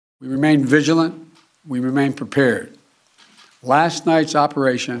We remain vigilant. We remain prepared. Last night's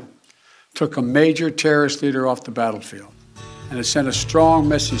operation took a major terrorist leader off the battlefield, and it sent a strong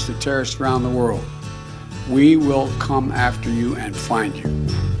message to terrorists around the world. We will come after you and find you.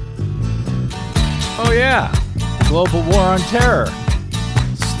 Oh yeah, global war on terror.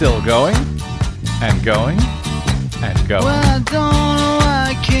 Still going, and going, and going. Well, I don't know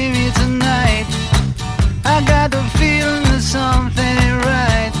why I came here tonight. I got the feeling that something ain't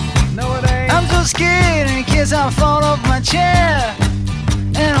right. No, it ain't. I'm so scared in case I fall off my chair.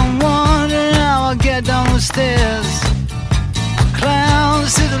 And I'm wondering how I'll get down the stairs.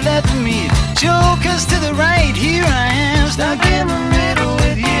 Clowns to the left of me, jokers to the right. Here I am, stuck in the middle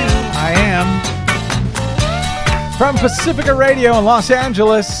with you. I am. From Pacifica Radio in Los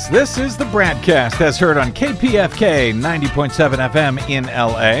Angeles, this is the BradCast, as heard on KPFK 90.7 FM in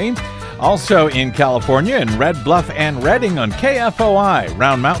LA. Also in California, in Red Bluff and Redding on KFOI,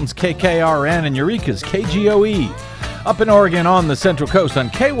 Round Mountains KKRN, and Eureka's KGOE. Up in Oregon on the Central Coast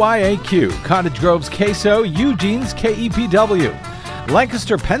on KYAQ, Cottage Grove's KSO, Eugene's KEPW.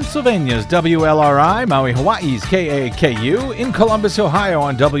 Lancaster, Pennsylvania's WLRI, Maui, Hawaii's KAKU, in Columbus, Ohio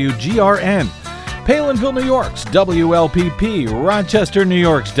on WGRN. Palinville, New York's WLPP, Rochester, New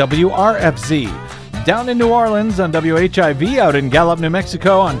York's WRFZ, down in New Orleans on WHIV, out in Gallup, New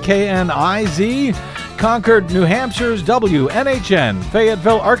Mexico on KNIZ, Concord, New Hampshire's WNHN,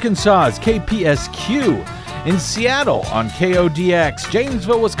 Fayetteville, Arkansas's KPSQ, in Seattle on KODX,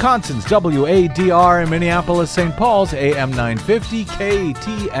 Janesville, Wisconsin's WADR, and Minneapolis, St. Paul's AM 950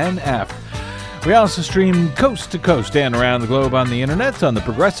 KTNF. We also stream coast to coast and around the globe on the internet on the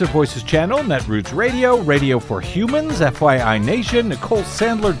Progressive Voices channel, Netroots Radio, Radio for Humans, FYI Nation,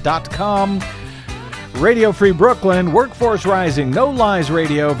 NicoleSandler.com, Radio Free Brooklyn, Workforce Rising, No Lies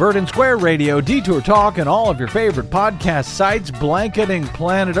Radio, Verdant Square Radio, Detour Talk, and all of your favorite podcast sites blanketing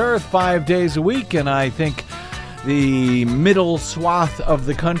planet Earth 5 days a week. And I think the middle swath of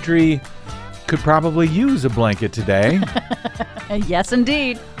the country could probably use a blanket today. Yes,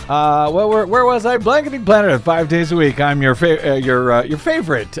 indeed. Well, where was I? Blanketing Planet Earth 5 days a week. I'm your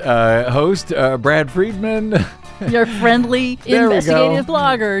favorite host, Brad Friedman. Your friendly investigative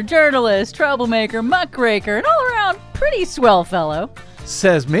blogger, journalist, troublemaker, muckraker, and all around pretty swell fellow.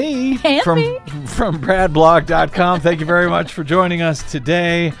 Says me. And from bradblog.com. Thank you very much for joining us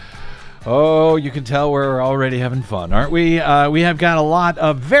today. Oh, you can tell we're already having fun, aren't we? We have got a lot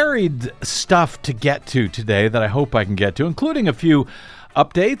of varied stuff to get to today that I hope I can get to, including a few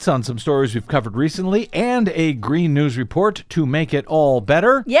updates on some stories we've covered recently and a green news report to make it all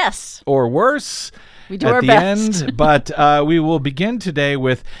better. Yes. Or worse. We do our best. End, but we will begin today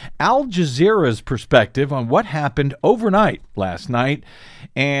with Al Jazeera's perspective on what happened overnight last night,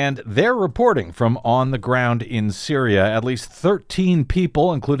 and their reporting from on the ground in Syria. At least 13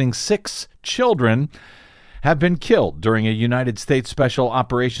 people, including 6 children, have been killed during a United States Special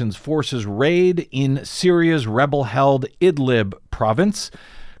Operations Forces raid in Syria's rebel-held Idlib province.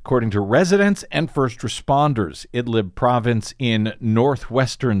 According to residents and first responders, Idlib province in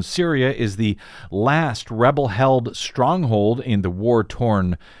northwestern Syria is the last rebel-held stronghold in the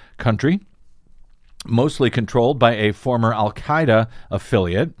war-torn country, mostly controlled by a former al-Qaeda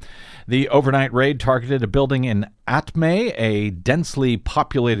affiliate. The overnight raid targeted a building in Atme, a densely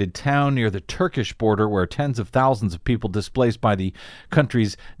populated town near the Turkish border where tens of thousands of people displaced by the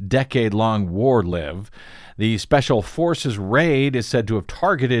country's decade-long war live. The Special Forces raid is said to have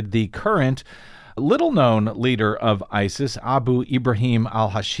targeted the current little-known leader of ISIS, Abu Ibrahim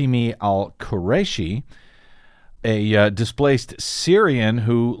al-Hashimi al-Qureshi, a displaced Syrian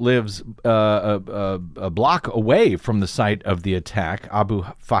who lives a block away from the site of the attack. Abu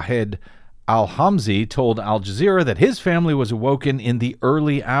Fahed al-Hamzi told Al Jazeera that his family was awoken in the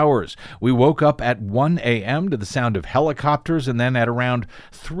early hours. We woke up at 1 a.m. to the sound of helicopters, and then at around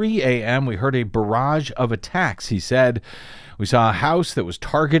 3 a.m. we heard a barrage of attacks, he said. We saw a house that was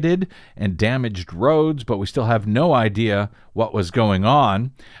targeted and damaged roads, but we still have no idea what was going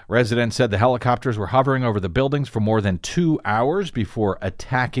on. Residents said the helicopters were hovering over the buildings for more than 2 hours before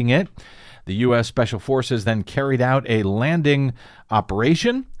attacking it. The U.S. Special Forces then carried out a landing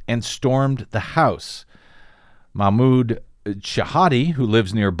operation and stormed the house. Mahmoud Shahadi, who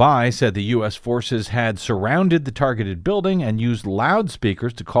lives nearby, said the U.S. forces had surrounded the targeted building and used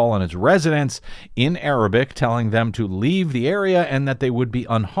loudspeakers to call on its residents in Arabic, telling them to leave the area and that they would be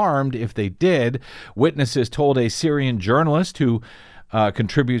unharmed if they did. Witnesses told a Syrian journalist who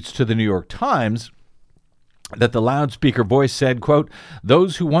contributes to the New York Times that the loudspeaker voice said, quote,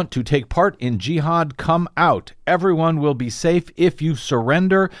 "Those who want to take part in jihad, come out. Everyone will be safe if you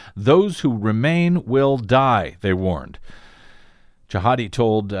surrender. Those who remain will die," they warned. Jihadi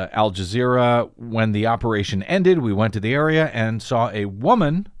told Al Jazeera, when the operation ended, we went to the area and saw a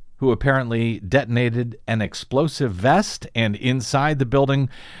woman who apparently detonated an explosive vest, and inside the building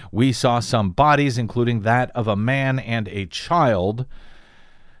we saw some bodies, including that of a man and a child.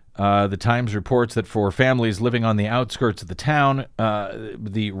 The Times reports that for families living on the outskirts of the town,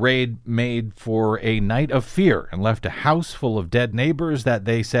 the raid made for a night of fear and left a house full of dead neighbors that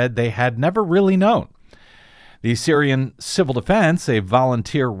they said they had never really known. The Syrian Civil Defense, a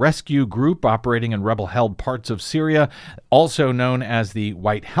volunteer rescue group operating in rebel-held parts of Syria, also known as the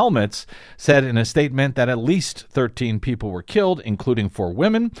White Helmets, said in a statement that at least 13 people were killed, including 4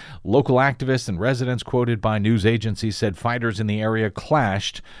 women. Local activists and residents quoted by news agencies said fighters in the area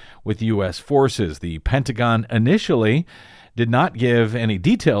clashed with U.S. forces. The Pentagon initially did not give any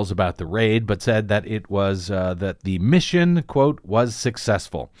details about the raid, but said that it was that the mission, quote, was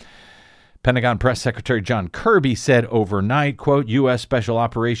successful. Pentagon Press Secretary John Kirby said overnight, quote, U.S. Special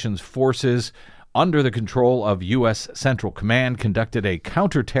Operations Forces under the control of U.S. Central Command conducted a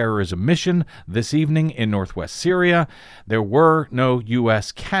counterterrorism mission this evening in northwest Syria. There were no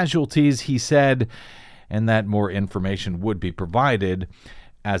U.S. casualties, he said, and that more information would be provided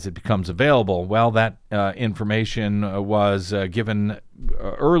as it becomes available. Well, that information was given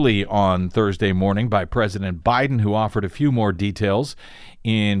early on Thursday morning by President Biden, who offered a few more details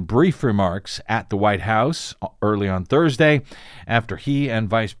in brief remarks at the White House early on Thursday, after he and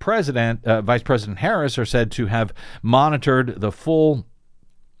Vice President Harris are said to have monitored the full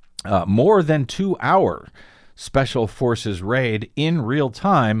more than 2-hour Special Forces raid in real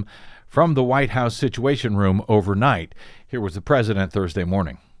time from the White House Situation Room overnight. Here was the president Thursday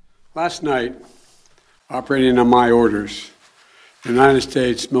morning. Last night, operating on my orders, the United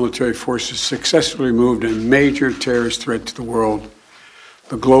States military forces successfully removed a major terrorist threat to the world,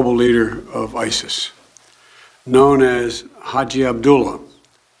 the global leader of ISIS, known as Haji Abdullah.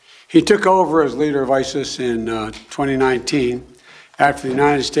 He took over as leader of ISIS in 2019 after the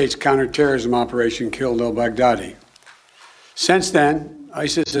United States counterterrorism operation killed al-Baghdadi. Since then,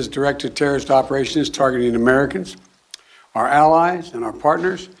 ISIS has directed terrorist operations targeting Americans, our allies and our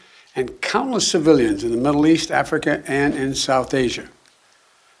partners, and countless civilians in the Middle East, Africa, and in South Asia.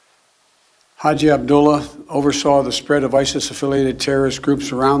 Haji Abdullah oversaw the spread of ISIS-affiliated terrorist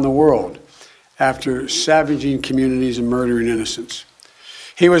groups around the world after savaging communities and murdering innocents.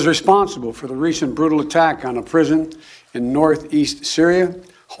 He was responsible for the recent brutal attack on a prison in northeast Syria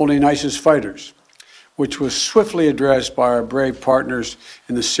holding ISIS fighters, which was swiftly addressed by our brave partners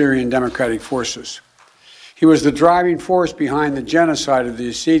in the Syrian Democratic Forces. He was the driving force behind the genocide of the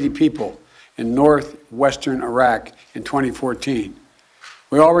Yazidi people in northwestern Iraq in 2014.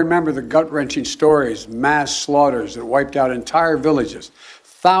 We all remember the gut-wrenching stories, mass slaughters that wiped out entire villages,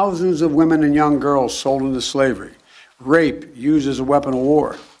 thousands of women and young girls sold into slavery, rape used as a weapon of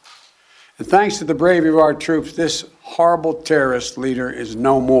war. And thanks to the bravery of our troops, this horrible terrorist leader is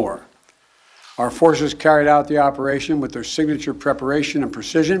no more. Our forces carried out the operation with their signature preparation and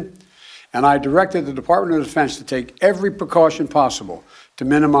precision, and I directed the Department of Defense to take every precaution possible to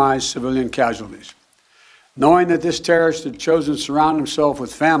minimize civilian casualties. Knowing that this terrorist had chosen to surround himself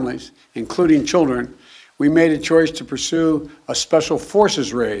with families, including children, we made a choice to pursue a special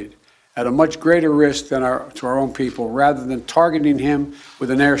forces raid at a much greater risk than to our own people, rather than targeting him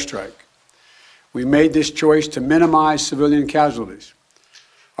with an airstrike. We made this choice to minimize civilian casualties.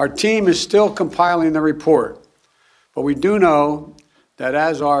 Our team is still compiling the report, but we do know that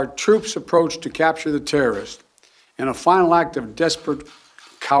as our troops approached to capture the terrorist, in a final act of desperate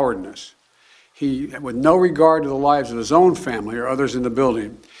cowardness, he, with no regard to the lives of his own family or others in the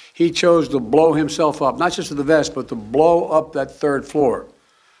building, he chose to blow himself up, not just with the vest, but to blow up that third floor,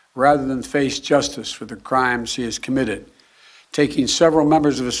 rather than face justice for the crimes he has committed, taking several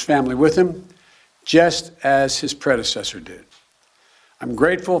members of his family with him, just as his predecessor did. I'm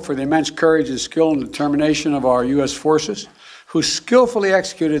grateful for the immense courage and skill and determination of our U.S. forces, who skillfully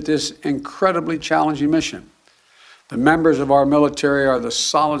executed this incredibly challenging mission. The members of our military are the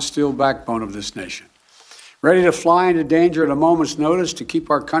solid steel backbone of this nation, ready to fly into danger at a moment's notice to keep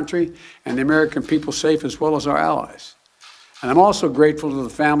our country and the American people safe, as well as our allies. And I'm also grateful to the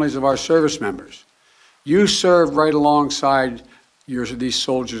families of our service members. You served right alongside these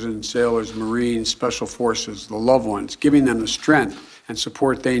soldiers and sailors, Marines, Special Forces, the loved ones, giving them the strength and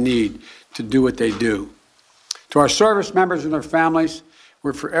support they need to do what they do. To our service members and their families,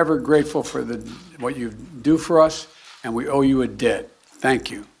 we're forever grateful for what you do for us, and we owe you a debt.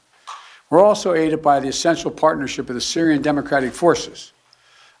 Thank you. We're also aided by the essential partnership of the Syrian Democratic Forces.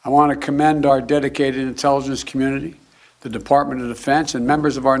 I want to commend our dedicated intelligence community, the Department of Defense, and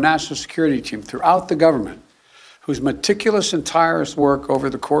members of our national security team throughout the government whose meticulous and tireless work over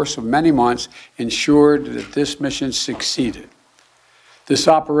the course of many months ensured that this mission succeeded. This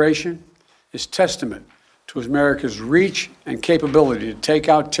operation is testament to America's reach and capability to take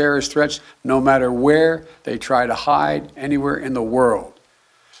out terrorist threats no matter where they try to hide anywhere in the world.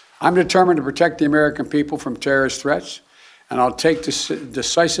 I'm determined to protect the American people from terrorist threats, and I'll take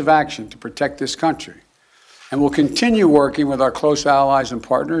decisive action to protect this country. And we'll continue working with our close allies and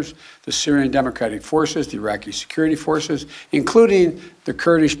partners, the Syrian Democratic Forces, the Iraqi security forces, including the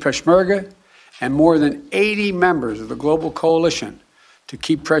Kurdish Peshmerga, and more than 80 members of the global coalition to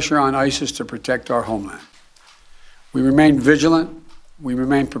keep pressure on ISIS to protect our homeland. We remain vigilant. We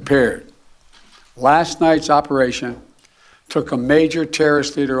remain prepared. Last night's operation took a major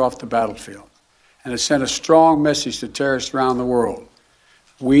terrorist leader off the battlefield, and it sent a strong message to terrorists around the world.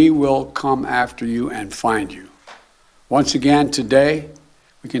 We will come after you and find you. Once again, today,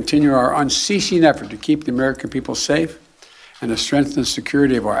 we continue our unceasing effort to keep the American people safe and to strengthen the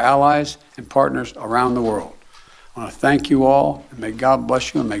security of our allies and partners around the world. I want to thank you all, and may God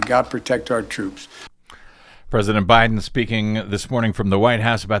bless you, and may God protect our troops. President Biden speaking this morning from the White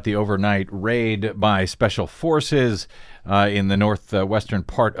House about the overnight raid by special forces in the northwestern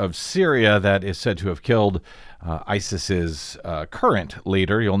part of Syria that is said to have killed ISIS's current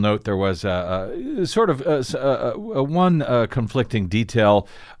leader. You'll note there was one conflicting detail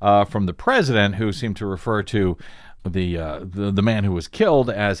from the president, who seemed to refer to the man who was killed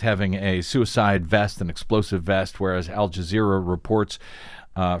as having a suicide vest, an explosive vest, whereas Al Jazeera reports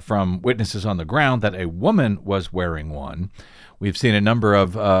from witnesses on the ground that a woman was wearing one. We've seen a number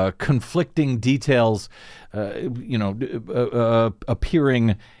of conflicting details,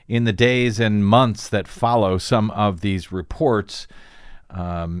 appearing in the days and months that follow some of these reports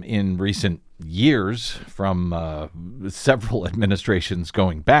in recent years from several administrations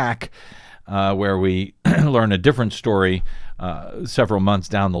going back, where we learn a different story several months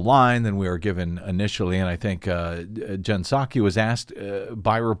down the line than we were given initially. And I think Jen Psaki was asked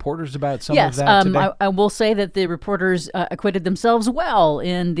by reporters about some of that today. I will say that the reporters acquitted themselves well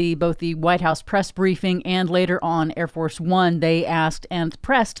in both the White House press briefing and later on Air Force One. They asked and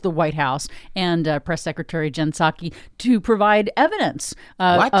pressed the White House and Press Secretary Jen Psaki to provide evidence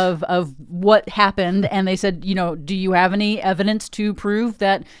of what happened. And they said, do you have any evidence to prove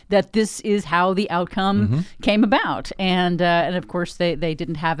that this is how the outcome came about? And of course, they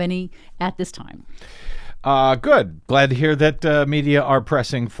didn't have any at this time. Good. Glad to hear that media are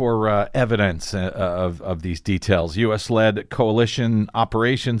pressing for evidence of these details. U.S.-led coalition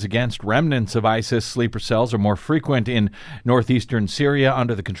operations against remnants of ISIS sleeper cells are more frequent in northeastern Syria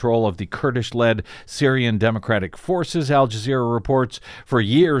under the control of the Kurdish-led Syrian Democratic Forces. Al Jazeera reports for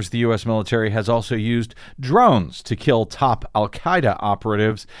years the U.S. military has also used drones to kill top al-Qaeda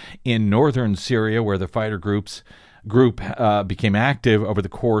operatives in northern Syria, where the fighter group became active over the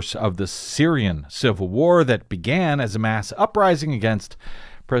course of the Syrian civil war that began as a mass uprising against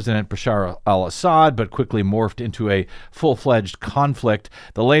President Bashar al-Assad, but quickly morphed into a full-fledged conflict.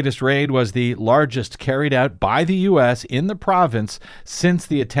 The latest raid was the largest carried out by the U.S. in the province since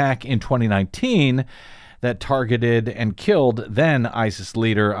the attack in 2019 that targeted and killed then ISIS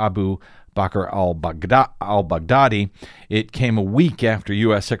leader Abu Bakr al-Baghdadi. It came a week after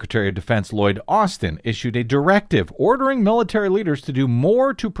U.S. Secretary of Defense Lloyd Austin issued a directive ordering military leaders to do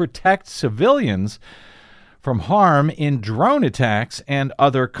more to protect civilians from harm in drone attacks and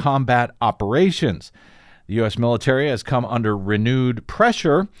other combat operations. The U.S. military has come under renewed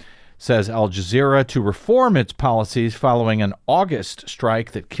pressure, says Al Jazeera, to reform its policies following an August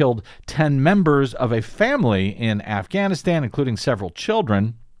strike that killed 10 members of a family in Afghanistan, including several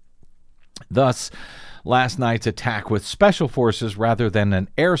children. Thus, last night's attack with special forces rather than an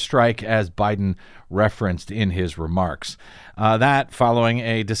airstrike, as Biden referenced in his remarks. That following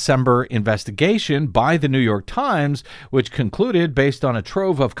a December investigation by the New York Times, which concluded, based on a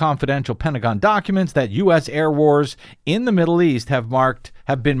trove of confidential Pentagon documents, that U.S. air wars in the Middle East have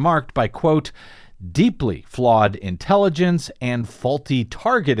been marked by, quote, deeply flawed intelligence and faulty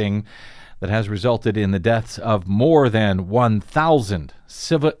targeting that has resulted in the deaths of more than 1,000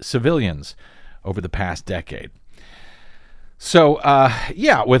 civilians over the past decade. So,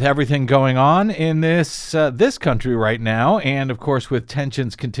 with everything going on in this country right now, and of course with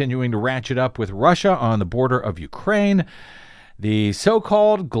tensions continuing to ratchet up with Russia on the border of Ukraine, the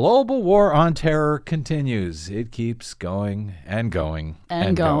so-called global war on terror continues. It keeps going and going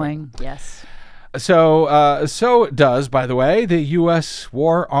and going. Yes. So does, by the way, the U.S.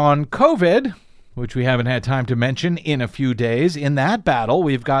 war on COVID, which we haven't had time to mention in a few days. In that battle,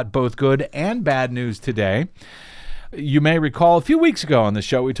 we've got both good and bad news today. You may recall a few weeks ago on the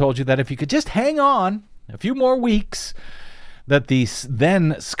show, we told you that if you could just hang on a few more weeks, that the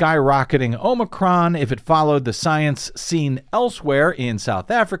then skyrocketing Omicron, if it followed the science seen elsewhere in South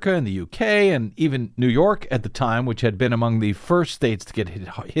Africa and the UK and even New York at the time, which had been among the first states to get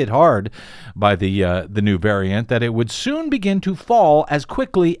hit hard by the new variant, that it would soon begin to fall as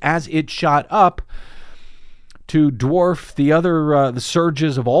quickly as it shot up to dwarf the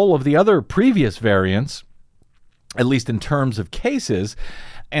surges of all of the other previous variants, at least in terms of cases,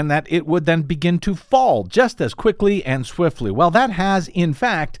 and that it would then begin to fall just as quickly and swiftly. Well, that has, in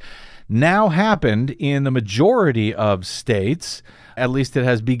fact, now happened in the majority of states. At least it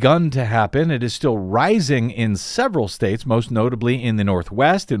has begun to happen. It is still rising in several states, most notably in the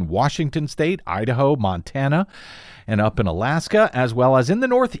Northwest, in Washington State, Idaho, Montana, and up in Alaska, as well as in the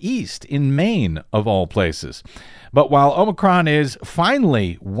Northeast, in Maine, of all places. But while Omicron is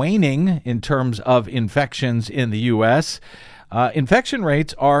finally waning in terms of infections in the U.S., infection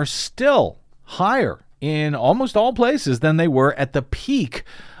rates are still higher in almost all places than they were at the peak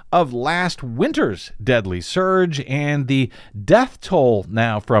of last winter's deadly surge, and the death toll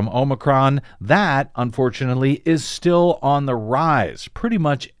now from Omicron, that, unfortunately, is still on the rise pretty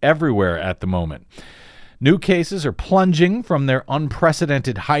much everywhere at the moment. New cases are plunging from their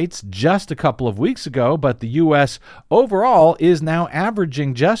unprecedented heights just a couple of weeks ago, but the U.S. overall is now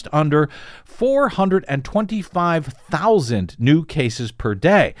averaging just under 425,000 new cases per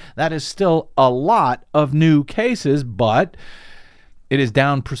day. That is still a lot of new cases, but it is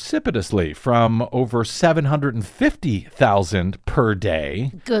down precipitously from over 750,000 per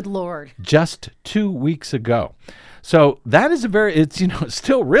day. Good Lord. Just 2 weeks ago. So that is it's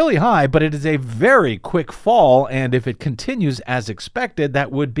still really high, but it is a very quick fall. And if it continues as expected,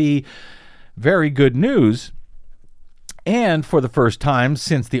 that would be very good news. And for the first time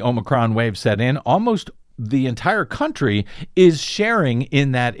since the Omicron wave set in, almost the entire country is sharing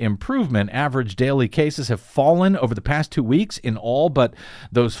in that improvement. Average daily cases have fallen over the past 2 weeks in all but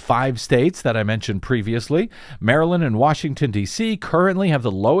those 5 states that I mentioned previously. Maryland and Washington, D.C. currently have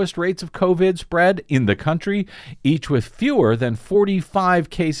the lowest rates of COVID spread in the country, each with fewer than 45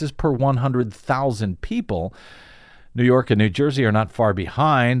 cases per 100,000 people. New York and New Jersey are not far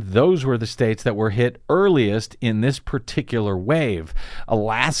behind. Those were the states that were hit earliest in this particular wave.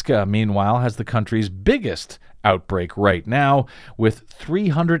 Alaska, meanwhile, has the country's biggest outbreak right now, with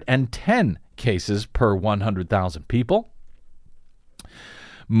 310 cases per 100,000 people.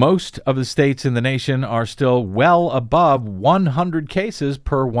 Most of the states in the nation are still well above 100 cases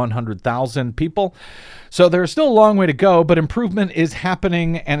per 100,000 people. So there's still a long way to go, but improvement is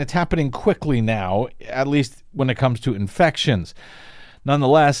happening, and it's happening quickly now, at least when it comes to infections.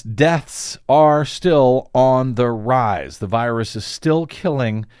 Nonetheless, deaths are still on the rise. The virus is still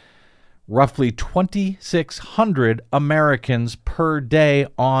killing roughly 2,600 Americans per day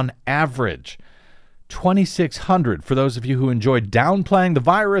on average. 2,600 for those of you who enjoy downplaying the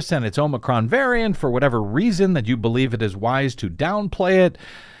virus and its Omicron variant for whatever reason that you believe it is wise to downplay it.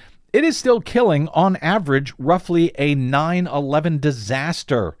 It is still killing, on average, roughly a 9/11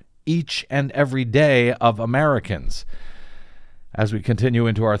 disaster each and every day of Americans. As we continue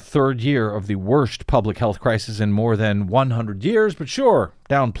into our third year of the worst public health crisis in more than 100 years, but sure,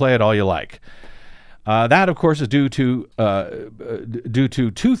 downplay it all you like. That, of course, is due to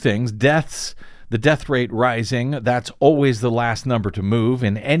two things: deaths. The death rate rising, that's always the last number to move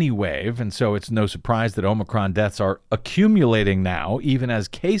in any wave, and so it's no surprise that Omicron deaths are accumulating now, even as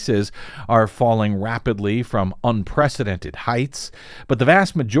cases are falling rapidly from unprecedented heights. But the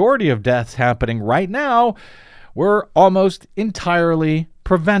vast majority of deaths happening right now were almost entirely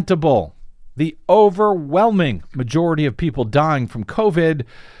preventable. The overwhelming majority of people dying from COVID,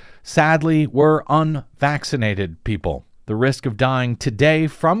 sadly, were unvaccinated people. The risk of dying today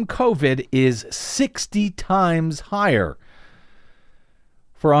from COVID is 60 times higher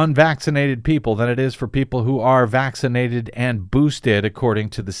for unvaccinated people than it is for people who are vaccinated and boosted, according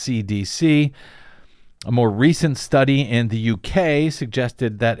to the CDC. A more recent study in the UK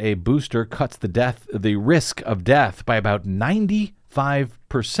suggested that a booster cuts the risk of death by about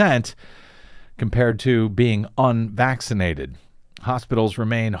 95% compared to being unvaccinated. Hospitals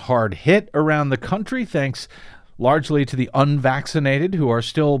remain hard hit around the country, thanks largely to the unvaccinated, who are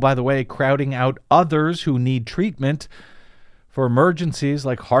still, by the way, crowding out others who need treatment for emergencies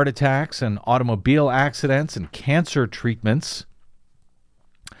like heart attacks and automobile accidents and cancer treatments.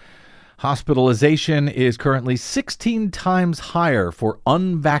 Hospitalization is currently 16 times higher for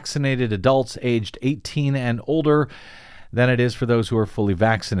unvaccinated adults aged 18 and older than it is for those who are fully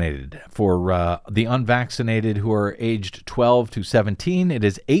vaccinated. For the unvaccinated who are aged 12 to 17, it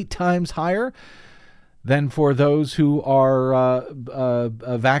is 8 times higher than for those who are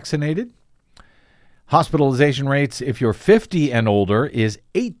vaccinated. Hospitalization rates if you're 50 and older is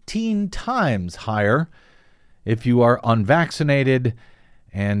 18 times higher if you are unvaccinated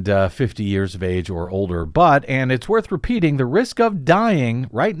and 50 years of age or older. But, and it's worth repeating, the risk of dying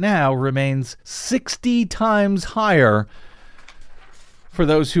right now remains 60 times higher for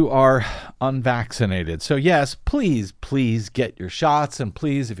those who are unvaccinated. So yes, please get your shots, and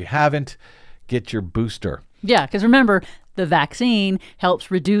please, if you haven't, get your booster. Yeah, because remember, the vaccine helps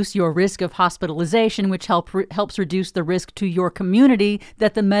reduce your risk of hospitalization, which helps reduce the risk to your community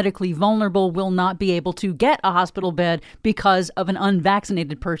that the medically vulnerable will not be able to get a hospital bed because of an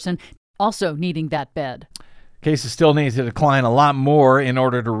unvaccinated person also needing that bed. Cases still need to decline a lot more in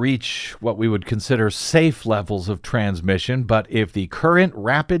order to reach what we would consider safe levels of transmission. But if the current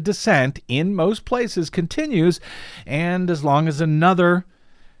rapid descent in most places continues, and as long as another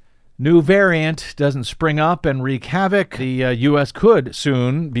new variant doesn't spring up and wreak havoc, the U.S. could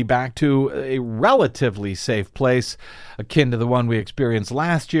soon be back to a relatively safe place, akin to the one we experienced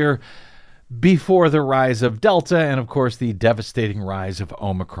last year, before the rise of Delta and, of course, the devastating rise of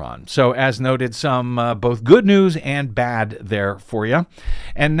Omicron. So, as noted, some both good news and bad there for you.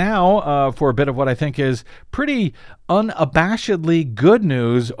 And now for a bit of what I think is pretty unabashedly good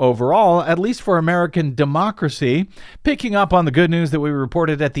news overall, at least for American democracy. Picking up on the good news that we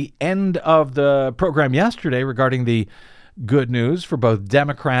reported at the end of the program yesterday regarding the good news for both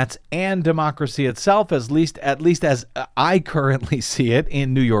Democrats and democracy itself, at least as I currently see it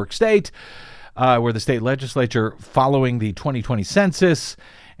in New York State, where the state legislature, following the 2020 census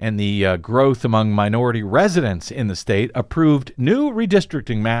and the growth among minority residents in the state, approved new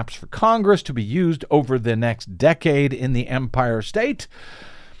redistricting maps for Congress to be used over the next decade in the Empire State.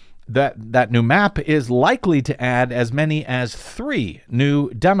 That new map is likely to add as many as 3 new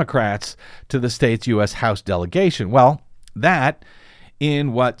Democrats to the state's U.S. House delegation. Well, that,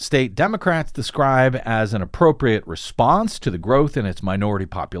 in what state Democrats describe as an appropriate response to the growth in its minority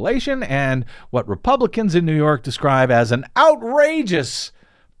population, and what Republicans in New York describe as an outrageous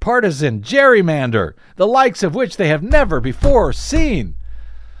partisan gerrymander, the likes of which they have never before seen.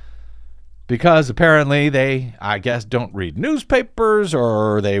 Because apparently they, I guess, don't read newspapers,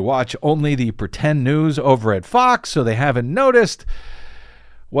 or they watch only the pretend news over at Fox, so they haven't noticed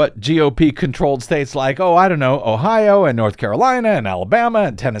what GOP-controlled states like, Ohio and North Carolina and Alabama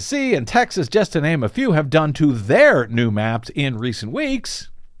and Tennessee and Texas, just to name a few, have done to their new maps in recent weeks.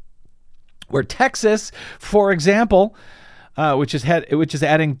 Where Texas, for example, which is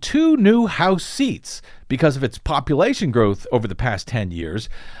adding 2 new House seats because of its population growth over the past 10 years,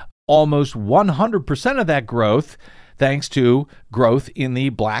 almost 100% of that growth thanks to growth in the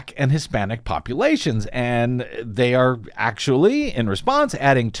Black and Hispanic populations. And they are actually, in response,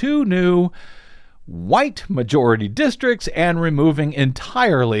 adding 2 new white majority districts and removing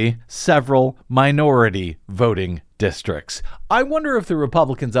entirely several minority voting districts. I wonder if the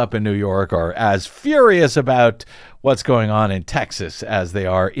Republicans up in New York are as furious about what's going on in Texas as they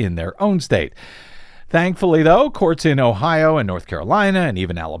are in their own state. Thankfully, though, courts in Ohio and North Carolina and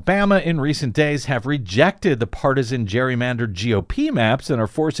even Alabama in recent days have rejected the partisan gerrymandered GOP maps and are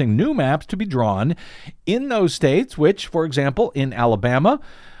forcing new maps to be drawn in those states, which, for example, in Alabama,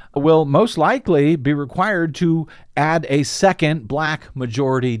 will most likely be required to add a second Black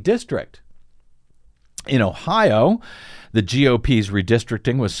majority district. In Ohio, the GOP's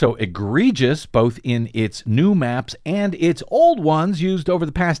redistricting was so egregious, both in its new maps and its old ones used over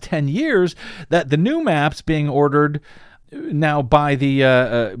the past 10 years, that the new maps being ordered now by the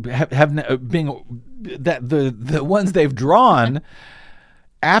the ones they've drawn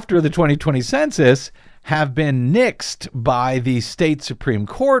after the 2020 census have been nixed by the state Supreme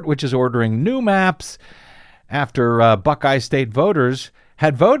Court, which is ordering new maps after Buckeye State voters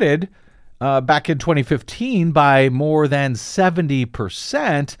had voted back in 2015 by more than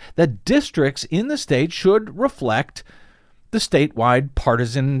 70% that districts in the state should reflect the statewide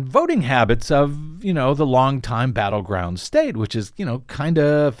partisan voting habits of, the longtime battleground state, which is, kind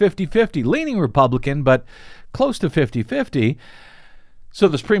of 50-50, leaning Republican, but close to 50-50. So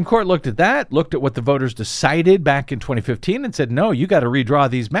the Supreme Court looked at that, looked at what the voters decided back in 2015 and said, no, you got to redraw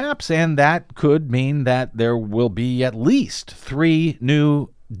these maps. And that could mean that there will be at least 3 new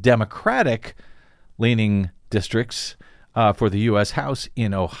Democratic-leaning districts for the U.S. House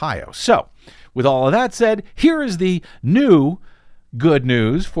in Ohio. So, with all of that said, here is the new good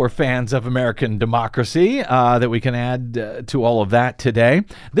news for fans of American democracy that we can add to all of that today.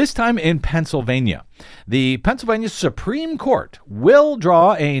 This time in Pennsylvania. The Pennsylvania Supreme Court will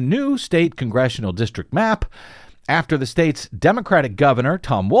draw a new state congressional district map after the state's Democratic governor,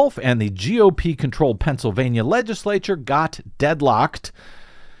 Tom Wolf, and the GOP-controlled Pennsylvania legislature got deadlocked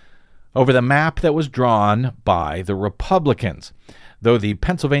over the map that was drawn by the Republicans. Though the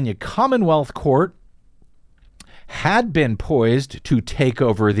Pennsylvania Commonwealth Court had been poised to take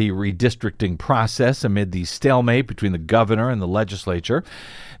over the redistricting process amid the stalemate between the governor and the legislature,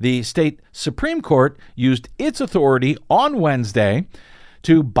 the state Supreme Court used its authority on Wednesday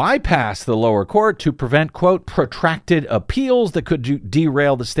to bypass the lower court to prevent, quote, protracted appeals that could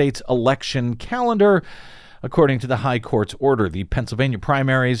derail the state's election calendar. According to the High Court's order, the Pennsylvania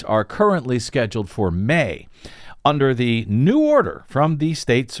primaries are currently scheduled for May. Under the new order from the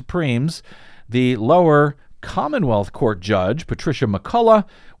state Supremes, the lower Commonwealth Court Judge Patricia McCullough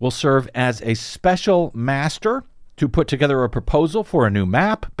will serve as a special master to put together a proposal for a new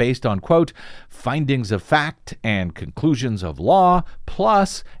map based on, quote, findings of fact and conclusions of law,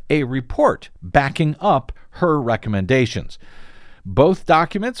 plus a report backing up her recommendations. Both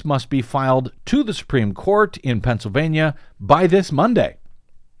documents must be filed to the Supreme Court in Pennsylvania by this Monday.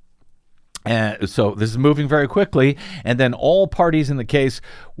 So this is moving very quickly, and then all parties in the case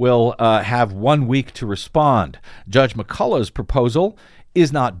will have 1 week to respond. Judge McCullough's proposal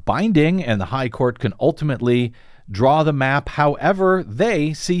is not binding, and the High Court can ultimately draw the map however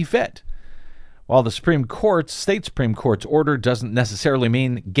they see fit. While the state Supreme Court's order doesn't necessarily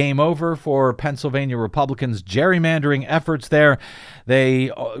mean game over for Pennsylvania Republicans' gerrymandering efforts there,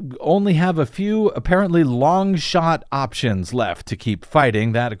 they only have a few apparently long-shot options left to keep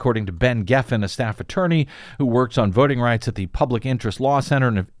fighting. That, according to Ben Geffen, a staff attorney who works on voting rights at the Public Interest Law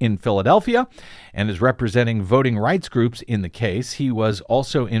Center in Philadelphia and is representing voting rights groups in the case. He was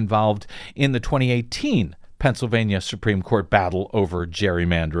also involved in the 2018 Pennsylvania Supreme Court battle over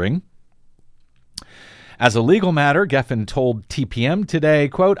gerrymandering. As a legal matter, Geffen told TPM today,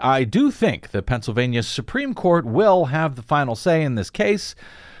 quote, I do think the Pennsylvania Supreme Court will have the final say in this case.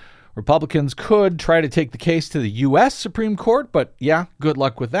 Republicans could try to take the case to the U.S. Supreme Court, but yeah, good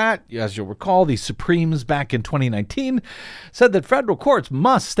luck with that. As you'll recall, the Supremes back in 2019 said that federal courts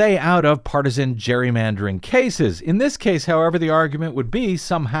must stay out of partisan gerrymandering cases. In this case, however, the argument would be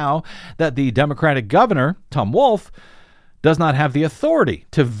somehow that the Democratic governor, Tom Wolf, does not have the authority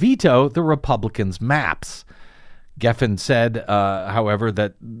to veto the Republicans' maps. Geffen said, however,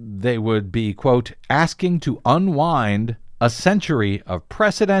 that they would be, quote, asking to unwind a century of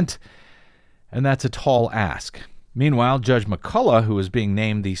precedent, and that's a tall ask. Meanwhile, Judge McCullough, who is being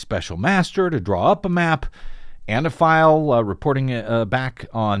named the special master to draw up a map and a file reporting back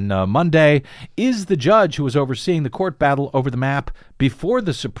on Monday, is the judge who was overseeing the court battle over the map before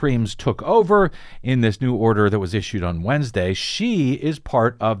the Supremes took over in this new order that was issued on Wednesday. She is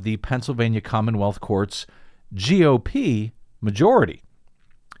part of the Pennsylvania Commonwealth Court's GOP majority.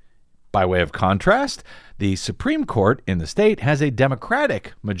 By way of contrast, the Supreme Court in the state has a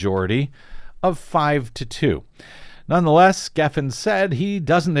Democratic majority of 5-2. Nonetheless, Geffen said he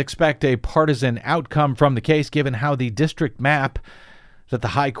doesn't expect a partisan outcome from the case, given how the district map that the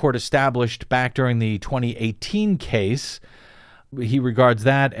High Court established back during the 2018 case, he regards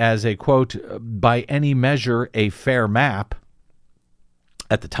that as a, quote, by any measure, a fair map.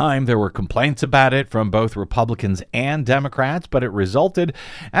 At the time, there were complaints about it from both Republicans and Democrats, but it resulted,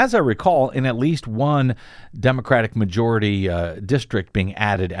 as I recall, in at least one Democratic majority district being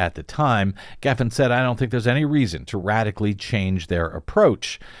added at the time. Geffen said, I don't think there's any reason to radically change their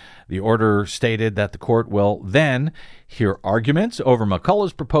approach. The order stated that the court will then hear arguments over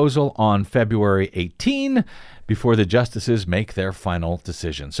McCullough's proposal on February 18 before the justices make their final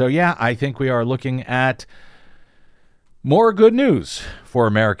decision. So, yeah, I think we are looking at more good news for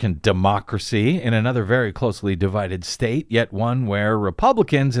American democracy in another very closely divided state, yet one where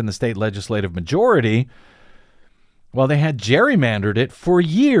Republicans in the state legislative majority, well, they had gerrymandered it for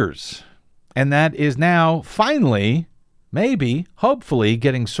years. And that is now finally, maybe, hopefully,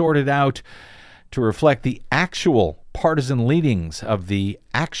 getting sorted out to reflect the actual partisan leanings of the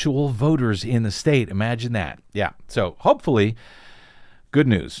actual voters in the state. Imagine that. Yeah. So hopefully, good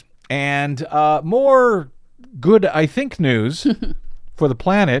news. And more good, I think, news for the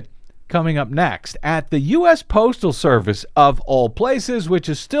planet coming up next at the U.S. Postal Service, of all places, which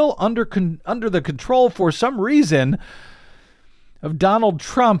is still under the control for some reason of Donald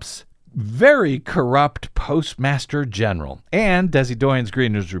Trump's very corrupt Postmaster General. And Desi Doyen's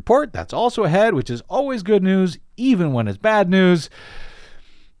Green News Report, that's also ahead, which is always good news, even when it's bad news,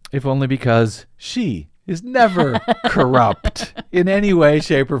 if only because she is never corrupt in any way,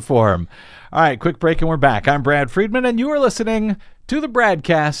 shape, or form. All right, quick break and we're back. I'm Brad Friedman, and you are listening to the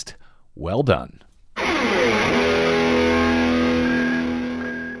BradCast. Well done.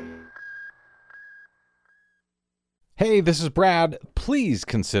 Hey, this is Brad. please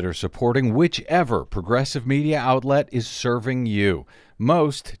consider supporting whichever progressive media outlet is serving you.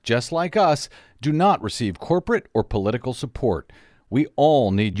 Most, just like us, do not receive corporate or political support. We all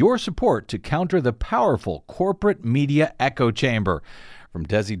need your support to counter the powerful corporate media echo chamber. From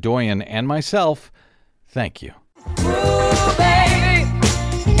Desi Doyen and myself, thank you. Ooh, baby,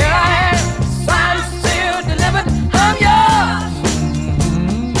 here I am, signed, sealed, delivered, I'm yours.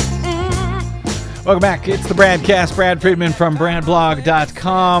 Welcome back. It's the BradCast. Brad Friedman from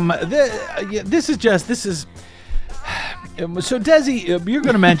BradBlog.com. So, Desi, you're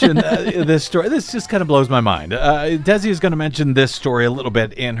going to mention this story. This just kind of blows my mind. Desi is going to mention this story a little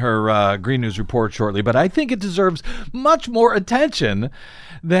bit in her Green News report shortly, but I think it deserves much more attention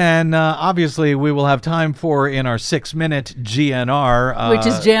than obviously we will have time for in our 6-minute GNR. Which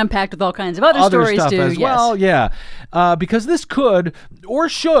is jam-packed with all kinds of other stories, stuff too. As well, yeah. Because this could or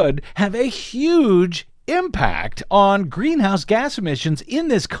should have a huge impact on greenhouse gas emissions in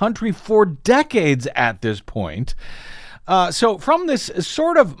this country for decades at this point. So from this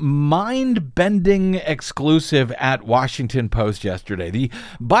sort of mind-bending exclusive at Washington Post yesterday, the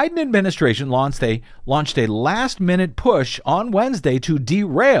Biden administration launched a last-minute push on Wednesday to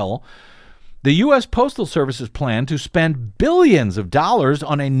derail the U.S. Postal Service's plan to spend billions of dollars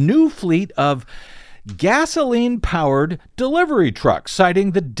on a new fleet of gasoline-powered delivery trucks,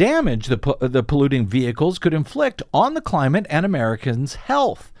 citing the damage the polluting vehicles could inflict on the climate and Americans'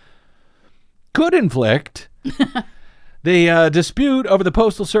 health. Could inflict... The dispute over the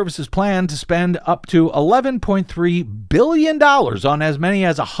Postal Service's plan to spend up to $11.3 billion on as many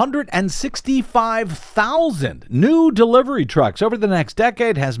as 165,000 new delivery trucks over the next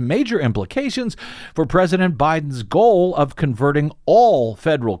decade has major implications for President Biden's goal of converting all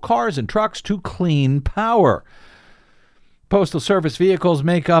federal cars and trucks to clean power. Postal Service vehicles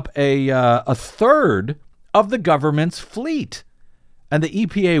make up a third of the government's fleet, and the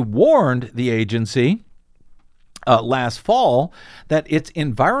EPA warned the agency last fall that its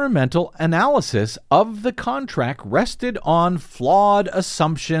environmental analysis of the contract rested on flawed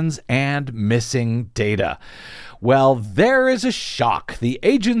assumptions and missing data. Well, there is a shock. The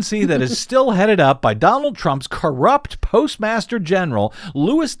agency that is still headed up by Donald Trump's corrupt Postmaster General,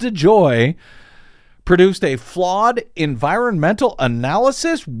 Louis DeJoy, produced a flawed environmental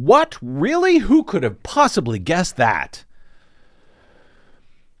analysis? What? Really? Who could have possibly guessed that?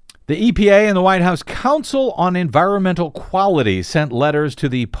 The EPA and the White House Council on Environmental Quality sent letters to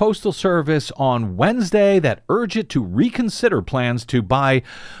the Postal Service on Wednesday that urge it to reconsider plans to buy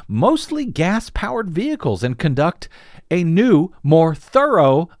mostly gas-powered vehicles and conduct a new, more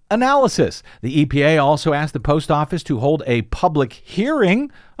thorough analysis. The EPA also asked the post office to hold a public hearing.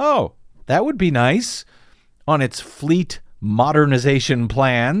 Oh, that would be nice. On its fleet modernization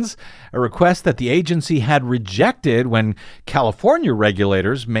plans, a request that the agency had rejected when California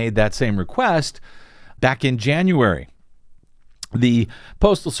regulators made that same request back in January. The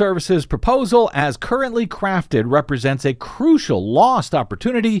Postal Service's proposal, as currently crafted, represents a crucial lost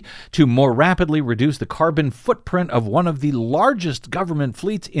opportunity to more rapidly reduce the carbon footprint of one of the largest government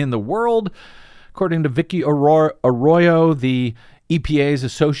fleets in the world. According to Vicky Arroyo, the EPA's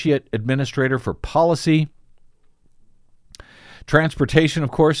Associate Administrator for Policy, transportation, of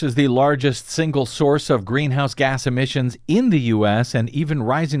course, is the largest single source of greenhouse gas emissions in the U.S., and even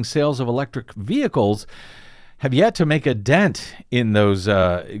rising sales of electric vehicles have yet to make a dent in those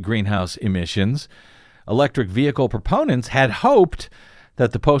greenhouse emissions. Electric vehicle proponents had hoped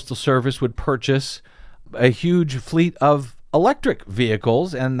that the Postal Service would purchase a huge fleet of electric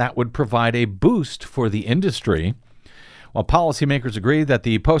vehicles, and that would provide a boost for the industry. While policymakers agree that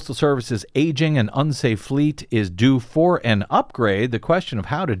the Postal Service's aging and unsafe fleet is due for an upgrade, the question of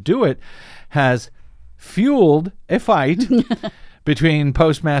how to do it has fueled a fight between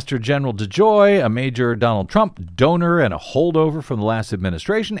Postmaster General DeJoy, a major Donald Trump donor and a holdover from the last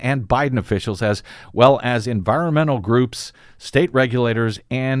administration, and Biden officials, as well as environmental groups, state regulators,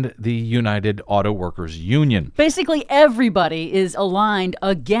 and the United Auto Workers Union. Basically, everybody is aligned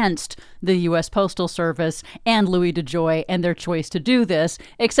against the U.S. Postal Service and Louis DeJoy and their choice to do this,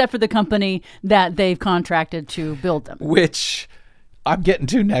 except for the company that they've contracted to build them. Which I'm getting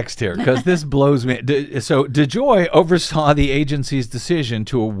to next here, because this blows me. So DeJoy oversaw the agency's decision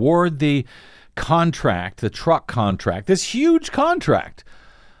to award the contract, the truck contract, this huge contract,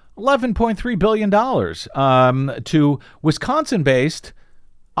 $11.3 billion, to Wisconsin-based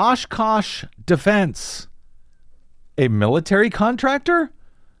Oshkosh Defense. A military contractor?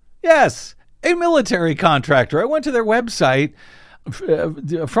 Yes, a military contractor. I went to their website.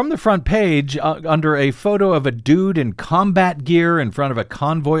 From the front page, under a photo of a dude in combat gear in front of a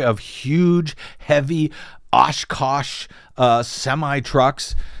convoy of huge, heavy Oshkosh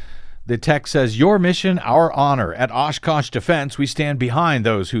semi-trucks. The text says, "Your mission, our honor. At Oshkosh Defense, we stand behind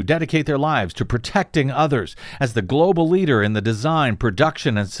those who dedicate their lives to protecting others. As the global leader in the design,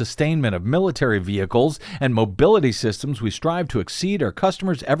 production, and sustainment of military vehicles and mobility systems, we strive to exceed our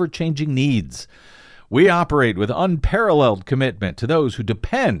customers' ever-changing needs. We operate with unparalleled commitment to those who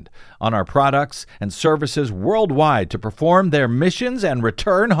depend on our products and services worldwide to perform their missions and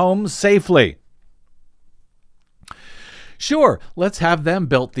return home safely." Sure, let's have them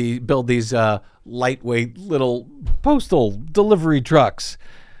build these lightweight little postal delivery trucks.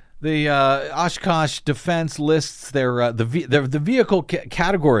 The Oshkosh Defense lists the vehicle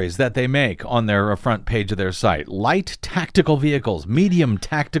categories that they make on their front page of their site: light tactical vehicles, medium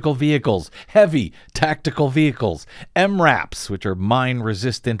tactical vehicles, heavy tactical vehicles, MRAPs, which are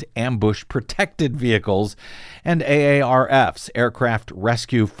mine-resistant ambush-protected vehicles, and AARFs, aircraft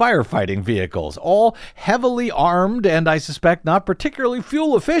rescue firefighting vehicles, all heavily armed and, I suspect, not particularly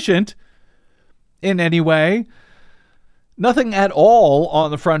fuel efficient in any way. Nothing at all on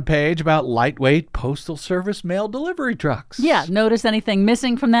the front page about lightweight Postal Service mail delivery trucks. Yeah, notice anything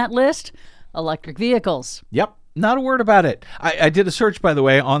missing from that list? Electric vehicles. Yep, not a word about it. I did a search, by the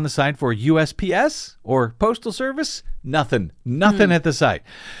way, on the site for USPS or Postal Service. Nothing at the site.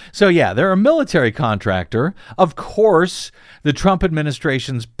 So yeah, they're a military contractor. Of course, the Trump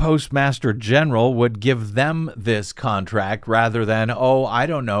administration's Postmaster General would give them this contract rather than,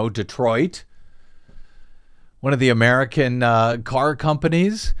 Detroit. One of the American car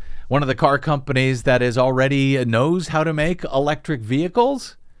companies, one of the car companies that is already knows how to make electric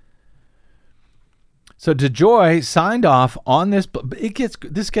vehicles. So DeJoy signed off on this.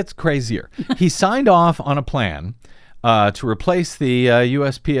 This gets crazier. He signed off on a plan to replace the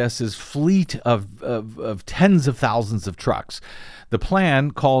USPS's fleet of tens of thousands of trucks. The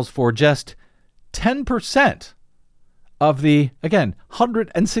plan calls for just 10% of the, again,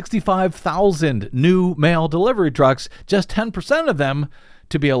 165,000 new mail delivery trucks, just 10% of them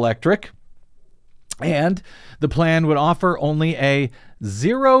to be electric. And the plan would offer only a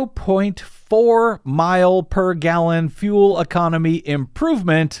 0.4 mile per gallon fuel economy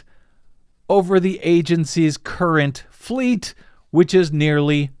improvement over the agency's current fleet, which is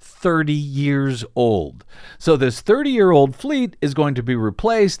nearly 30 years old. So this 30-year-old fleet is going to be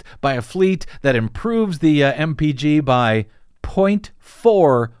replaced by a fleet that improves the MPG by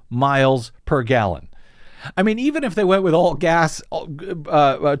 0.4 miles per gallon. I mean, even if they went with all gas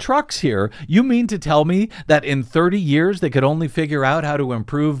trucks here, you mean to tell me that in 30 years they could only figure out how to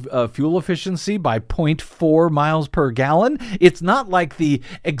improve fuel efficiency by 0.4 miles per gallon? It's not like the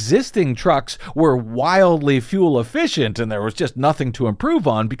existing trucks were wildly fuel efficient and there was just nothing to improve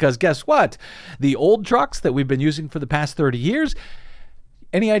on, because guess what? The old trucks that we've been using for the past 30 years,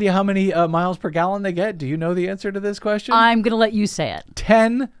 any idea how many miles per gallon they get? Do you know the answer to this question? I'm going to let you say it.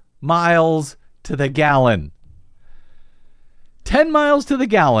 10 miles to the gallon. 10 miles to the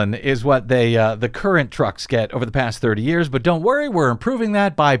gallon is what the current trucks get over the past 30 years. But don't worry, we're improving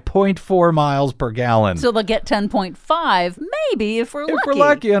that by 0.4 miles per gallon. So they'll get 10.5, maybe, if we're lucky. If we're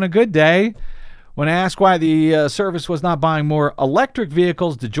lucky on a good day. When asked why the service was not buying more electric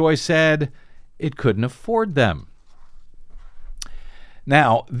vehicles, DeJoy said it couldn't afford them.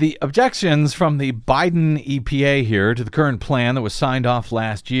 Now, the objections from the Biden EPA here to the current plan that was signed off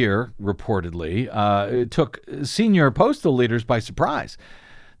last year, reportedly, it took senior postal leaders by surprise.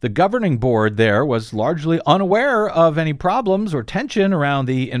 The governing board there was largely unaware of any problems or tension around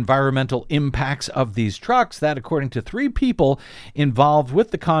the environmental impacts of these trucks. That, according to 3 people involved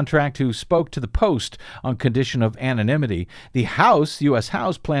with the contract who spoke to the Post on condition of anonymity. The U.S.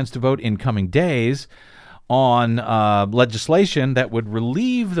 House, plans to vote in coming days on legislation that would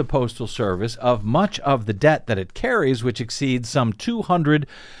relieve the Postal Service of much of the debt that it carries, which exceeds some $200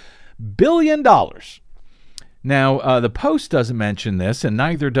 billion. Now, the Post doesn't mention this, and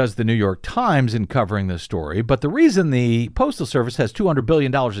neither does the New York Times in covering this story, but the reason the Postal Service has $200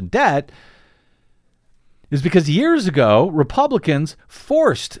 billion in debt is because years ago, Republicans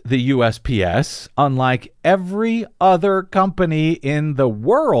forced the USPS, unlike every other company in the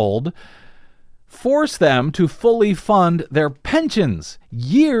world, force them to fully fund their pensions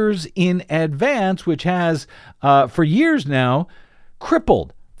years in advance, which has, for years now,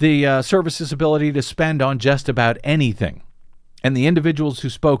 crippled the service's ability to spend on just about anything. And the individuals who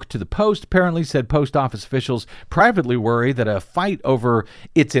spoke to the Post apparently said post office officials privately worry that a fight over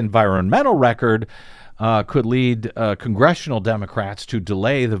its environmental record could lead congressional Democrats to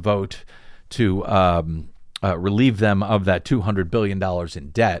delay the vote to relieve them of that $200 billion in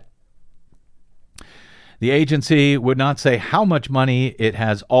debt. The agency would not say how much money it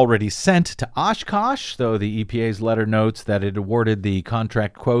has already sent to Oshkosh, though the EPA's letter notes that it awarded the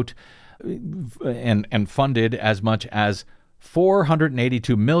contract, quote, and funded as much as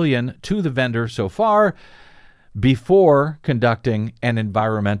 $482 million to the vendor so far before conducting an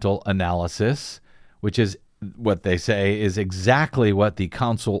environmental analysis, which is what they say is exactly what the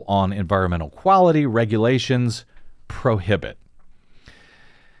Council on Environmental Quality regulations prohibit.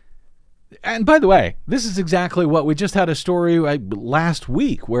 And by the way, this is exactly what we just had a story last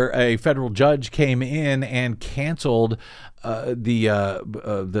week where a federal judge came in and canceled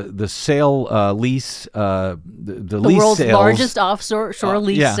the sale lease, the lease world's sales, largest offshore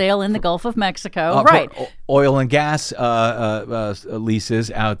lease sale in the Gulf of Mexico, right? Oil and gas leases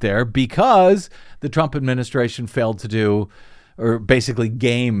out there because the Trump administration failed to do, or basically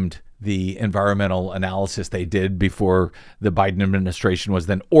gamed the environmental analysis they did before the Biden administration was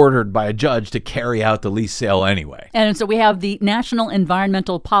then ordered by a judge to carry out the lease sale anyway. And so we have the National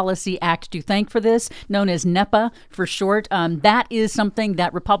Environmental Policy Act to thank for this, known as NEPA for short. That is something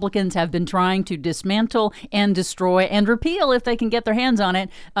that Republicans have been trying to dismantle and destroy and repeal if they can get their hands on it,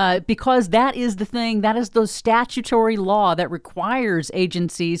 because that is the thing, that is the statutory law that requires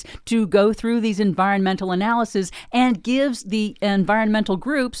agencies to go through these environmental analyses and gives the environmental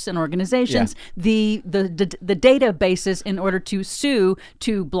groups and organizations the databases in order to sue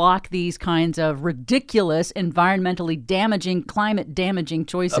to block these kinds of ridiculous, environmentally damaging, climate damaging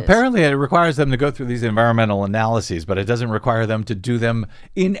choices. Apparently, it requires them to go through these environmental analyses, but it doesn't require them to do them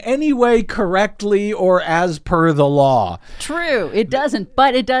in any way correctly or as per the law. True, it doesn't,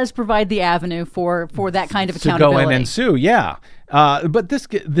 but it does provide the avenue for that kind of accountability. To go in and sue, yeah. But this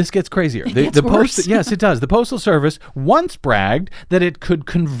gets crazier. It gets worse. Yes, it does. The Postal Service once bragged that it could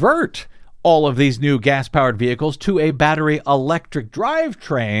convert all of these new gas-powered vehicles to a battery electric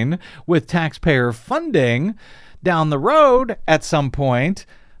drivetrain with taxpayer funding down the road at some point.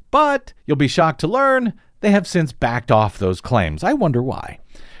 But you'll be shocked to learn they have since backed off those claims. I wonder why.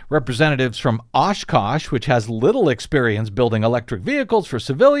 Representatives from Oshkosh, which has little experience building electric vehicles for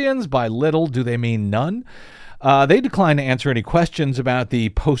civilians, by little do they mean none, they declined to answer any questions about the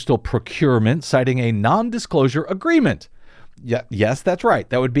postal procurement, citing a non-disclosure agreement. Yes, that's right.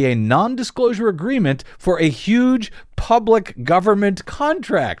 That would be a non-disclosure agreement for a huge public government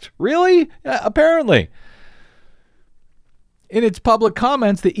contract. Really? Apparently. In its public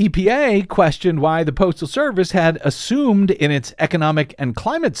comments, the EPA questioned why the Postal Service had assumed in its economic and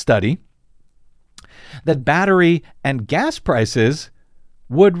climate study that battery and gas prices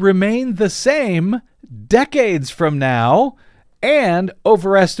would remain the same decades from now, and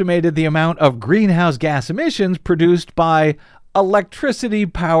overestimated the amount of greenhouse gas emissions produced by electricity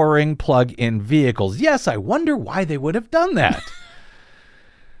powering plug-in vehicles. Yes, I wonder why they would have done that.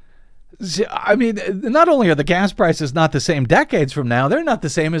 I mean, not only are the gas prices not the same decades from now, they're not the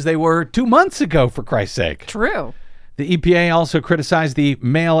same as they were 2 months ago, for Christ's sake. True. The EPA also criticized the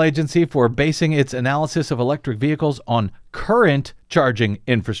mail agency for basing its analysis of electric vehicles on current charging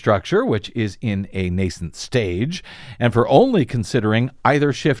infrastructure, which is in a nascent stage, and for only considering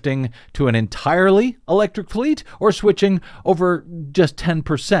either shifting to an entirely electric fleet or switching over just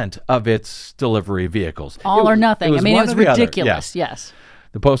 10% of its delivery vehicles. All or nothing. I mean, it was ridiculous. Yeah. Yes.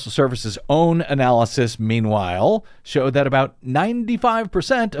 The Postal Service's own analysis, meanwhile, showed that about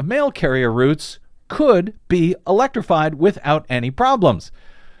 95% of mail carrier routes could be electrified without any problems.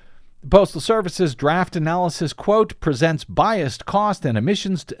 The Postal Service's draft analysis, quote, presents biased cost and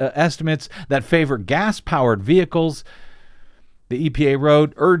emissions estimates that favor gas-powered vehicles. The EPA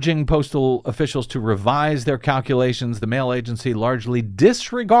wrote, urging postal officials to revise their calculations. The mail agency largely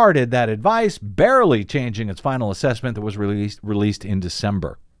disregarded that advice, barely changing its final assessment that was released in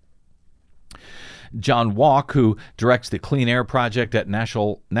December. John Walk, who directs the Clean Air Project at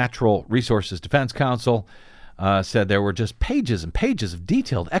Natural Resources Defense Council, said there were just pages and pages of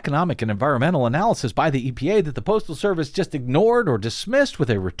detailed economic and environmental analysis by the EPA that the Postal Service just ignored or dismissed with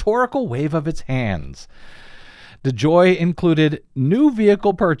a rhetorical wave of its hands. DeJoy included new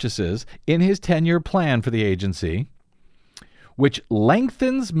vehicle purchases in his 10-year plan for the agency, which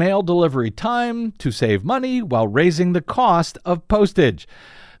lengthens mail delivery time to save money while raising the cost of postage.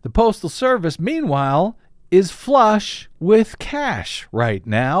 The Postal Service, meanwhile, is flush with cash right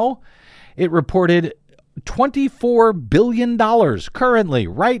now. It reported $24 billion currently,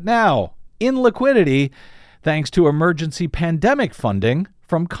 right now, in liquidity, thanks to emergency pandemic funding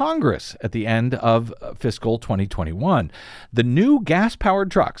from Congress at the end of fiscal 2021. The new gas-powered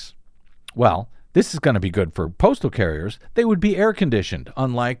trucks, well, this is going to be good for postal carriers. They would be air-conditioned,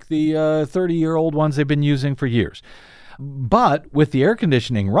 unlike the 30-year-old ones they've been using for years. But with the air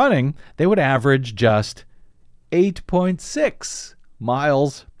conditioning running, they would average just 8.6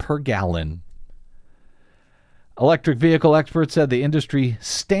 miles per gallon. Electric vehicle experts said the industry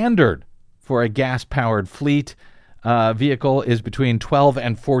standard for a gas-powered fleet vehicle is between 12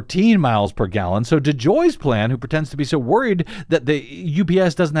 and 14 miles per gallon. So DeJoy's plan, who pretends to be so worried that the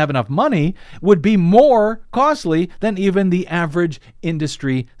UPS doesn't have enough money, would be more costly than even the average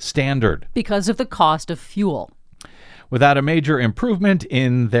industry standard. Because of the cost of fuel. Without a major improvement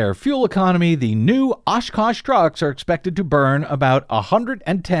in their fuel economy, the new Oshkosh trucks are expected to burn about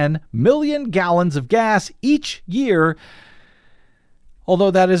 110 million gallons of gas each year,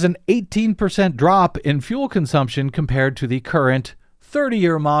 although that is an 18% drop in fuel consumption compared to the current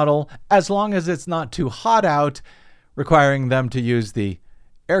 30-year model, as long as it's not too hot out, requiring them to use the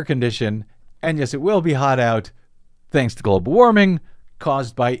air condition. And yes, it will be hot out thanks to global warming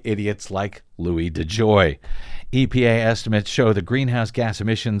caused by idiots like Louis DeJoy. EPA estimates show the greenhouse gas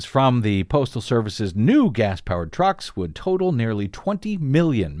emissions from the Postal Service's new gas-powered trucks would total nearly 20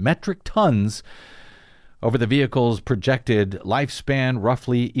 million metric tons over the vehicle's projected lifespan,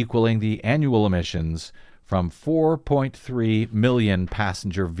 roughly equaling the annual emissions from 4.3 million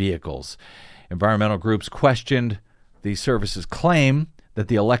passenger vehicles. Environmental groups questioned the service's claim that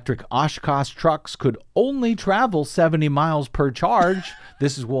the electric Oshkosh trucks could only travel 70 miles per charge.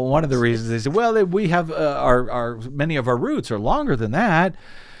 This is one of the reasons they said, well, we have many of our routes are longer than that.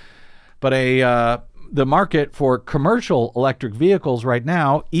 But the market for commercial electric vehicles right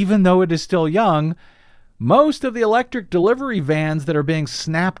now, even though it is still young, most of the electric delivery vans that are being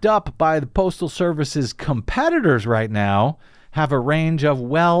snapped up by the Postal Service's competitors right now have a range of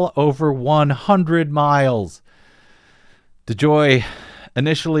well over 100 miles. DeJoy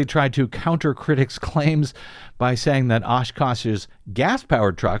initially tried to counter critics' claims by saying that Oshkosh's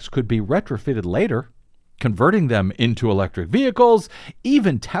gas-powered trucks could be retrofitted later, converting them into electric vehicles,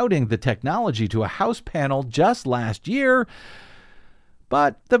 even touting the technology to a House panel just last year.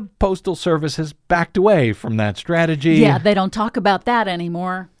 But the Postal Service has backed away from that strategy. Yeah, they don't talk about that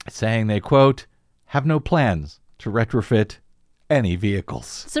anymore. Saying they, quote, have no plans to retrofit any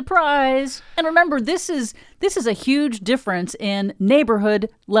vehicles. Surprise! And remember, this is a huge difference in neighborhood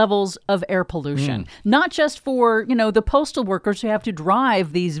levels of air pollution. Not just for, the postal workers who have to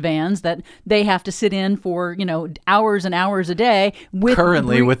drive these vans that they have to sit in for, hours and hours a day.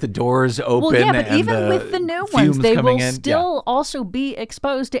 Currently with the doors open. Well, yeah, but and even with the new ones, they will still Yeah. also be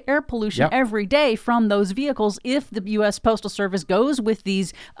exposed to air pollution every day from those vehicles if the U.S. Postal Service goes with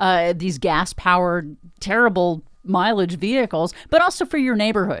these gas-powered, terrible mileage vehicles, but also for your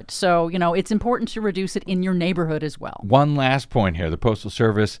neighborhood. So, it's important to reduce it in your neighborhood as well. One last point here. The Postal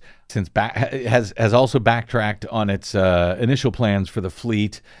Service has also backtracked on its initial plans for the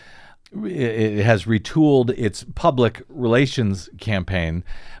fleet. It has retooled its public relations campaign,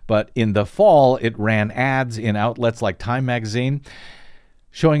 but in the fall, it ran ads in outlets like Time magazine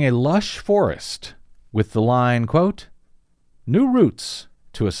showing a lush forest with the line, quote, "New routes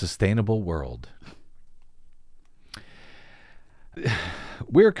to a sustainable world."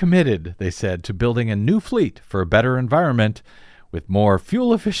 We're committed, they said, to building a new fleet for a better environment with more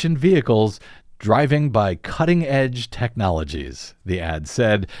fuel-efficient vehicles driving by cutting-edge technologies, the ad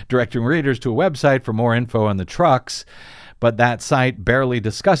said, directing readers to a website for more info on the trucks. But that site barely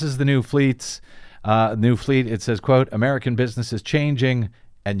discusses the new fleet. It says, quote, American business is changing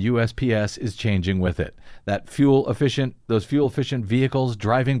and USPS is changing with it. Those fuel-efficient vehicles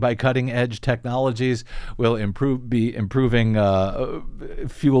driving by cutting-edge technologies will be improving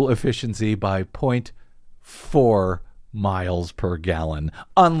fuel efficiency by 0.4 miles per gallon,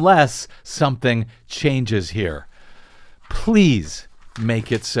 unless something changes here. Please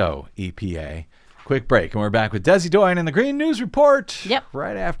make it so, EPA. Quick break, and we're back with Desi Doyen and the Green News Report. Yep.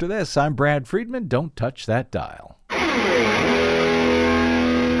 Right after this, I'm Brad Friedman. Don't touch that dial.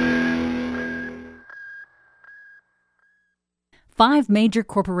 5 major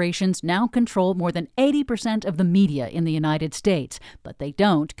corporations now control more than 80% of the media in the United States, but they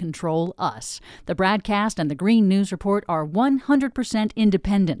don't control us. The BradCast and the Green News Report are 100%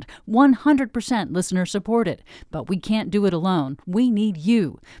 independent, 100% listener-supported. But we can't do it alone. We need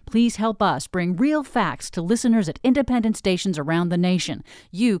you. Please help us bring real facts to listeners at independent stations around the nation.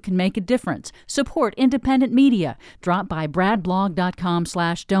 You can make a difference. Support independent media. Drop by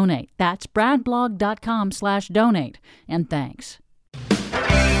bradblog.com/donate. That's bradblog.com/donate. And thanks.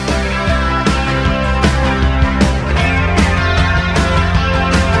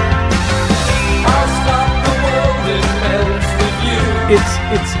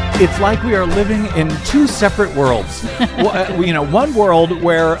 It's like we are living in two separate worlds. One world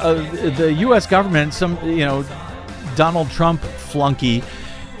where the U.S. government, Donald Trump flunky,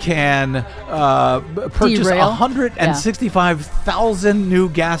 can purchase Derail. 165,000 new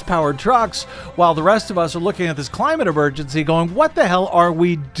gas-powered trucks, while the rest of us are looking at this climate emergency going, what the hell are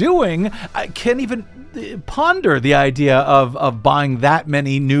we doing? I can't even ponder the idea of buying that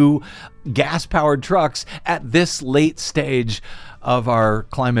many new gas-powered trucks at this late stage of our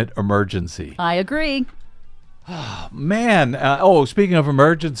climate emergency. I agree. Man, speaking of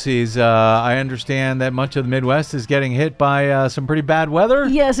emergencies, I understand that much of the Midwest is getting hit by some pretty bad weather.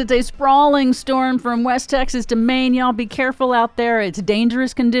 Yes, it's a sprawling storm from West Texas to Maine. Y'all be careful out there. It's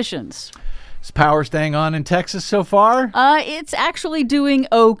dangerous conditions. Is power staying on in Texas so far? It's actually doing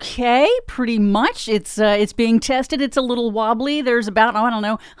okay, pretty much. It's being tested. It's a little wobbly. There's about,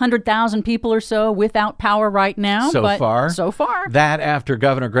 100,000 people or so without power right now. So far. That after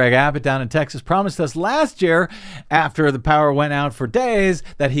Governor Greg Abbott down in Texas promised us last year, after the power went out for days,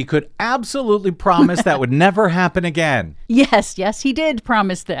 that he could absolutely promise that would never happen again. Yes, he did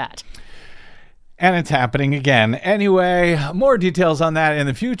promise that. And it's happening again. Anyway, more details on that in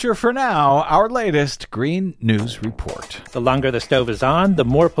the future. For now, our latest Green News Report. The longer the stove is on, the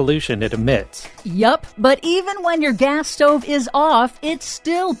more pollution it emits. Yup, but even when your gas stove is off, it's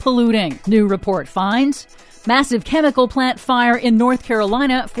still polluting. New report finds. Massive chemical plant fire in North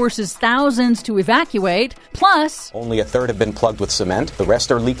Carolina forces thousands to evacuate. Plus, only a third have been plugged with cement. The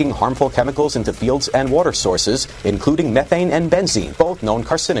rest are leaking harmful chemicals into fields and water sources, including methane and benzene, both known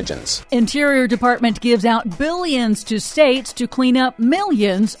carcinogens. Interior Department gives out billions to states to clean up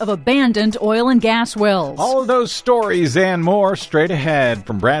millions of abandoned oil and gas wells. All of those stories and more straight ahead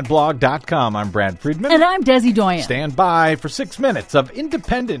from BradBlog.com. I'm Brad Friedman. And I'm Desi Doyen. Stand by for 6 minutes of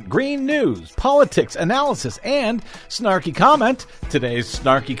independent green news, politics, analysis, and snarky comment. Today's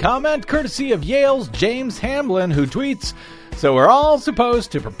snarky comment, courtesy of Yale's James Hamblin, who tweets, "So we're all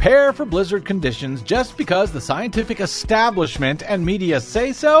supposed to prepare for blizzard conditions just because the scientific establishment and media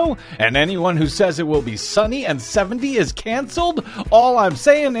say so? And anyone who says it will be sunny and 70 is canceled? All I'm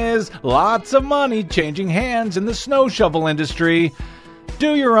saying is lots of money changing hands in the snow shovel industry.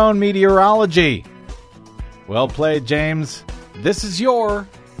 Do your own meteorology." Well played, James. This is your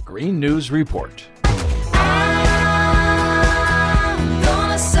Green News Report.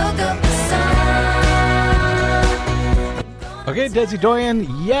 Okay, Desi Doyen,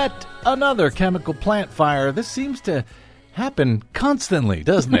 yet another chemical plant fire. This seems to happen constantly,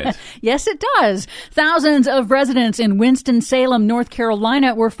 doesn't it? Yes, it does. Thousands of residents in Winston-Salem, North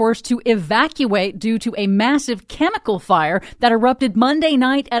Carolina were forced to evacuate due to a massive chemical fire that erupted Monday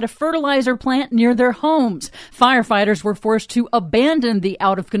night at a fertilizer plant near their homes. Firefighters were forced to abandon the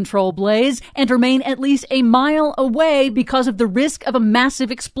out-of-control blaze and remain at least a mile away because of the risk of a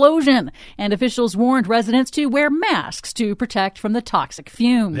massive explosion. And officials warned residents to wear masks to protect from the toxic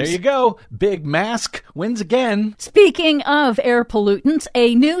fumes. There you go. Big mask wins again. Speaking of air pollutants,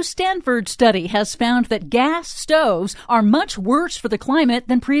 a new Stanford study has found that gas stoves are much worse for the climate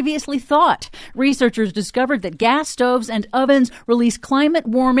than previously thought. Researchers discovered that gas stoves and ovens release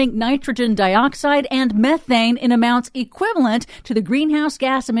climate-warming nitrogen dioxide and methane in amounts equivalent to the greenhouse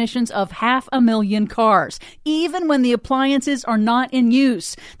gas emissions of 500,000 cars, even when the appliances are not in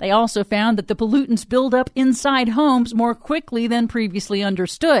use. They also found that the pollutants build up inside homes more quickly than previously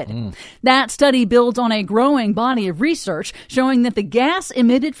understood. That study builds on a growing body of research showing that the gas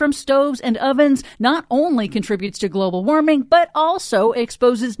emitted from stoves and ovens not only contributes to global warming, but also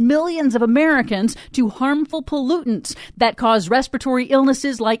exposes millions of Americans to harmful pollutants that cause respiratory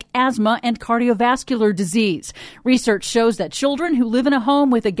illnesses like asthma and cardiovascular disease. Research shows that children who live in a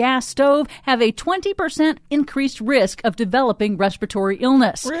home with a gas stove have a 20% increased risk of developing respiratory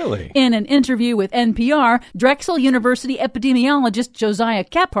illness. Really? In an interview with NPR, Drexel University epidemiologist Josiah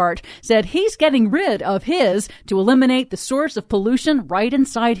Kephart said he's getting rid of his to eliminate the source of pollution right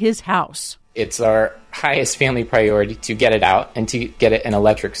inside his house. It's our highest family priority to get it out and to get it an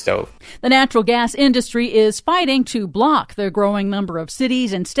electric stove. The natural gas industry is fighting to block the growing number of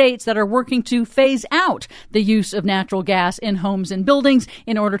cities and states that are working to phase out the use of natural gas in homes and buildings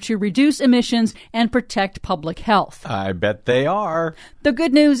in order to reduce emissions and protect public health. I bet they are. The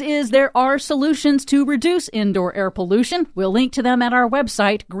good news is there are solutions to reduce indoor air pollution. We'll link to them at our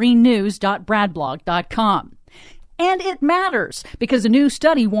website, greennews.bradblog.com. And it matters because a new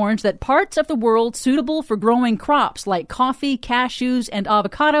study warns that parts of the world suitable for growing crops like coffee, cashews, and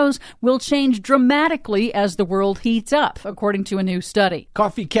avocados will change dramatically as the world heats up, according to a new study.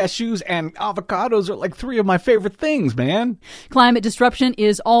 Coffee, cashews, and avocados are like three of my favorite things, man. Climate disruption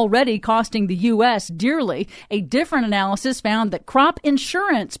is already costing the U.S. dearly. A different analysis found that crop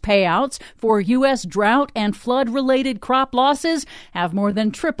insurance payouts for U.S. drought and flood-related crop losses have more than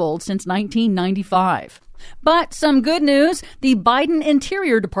tripled since 1995. But some good news. The Biden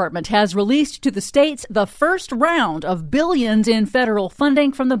Interior Department has released to the states the first round of billions in federal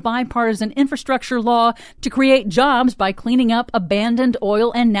funding from the bipartisan infrastructure law to create jobs by cleaning up abandoned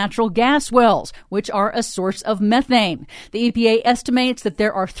oil and natural gas wells, which are a source of methane. The EPA estimates that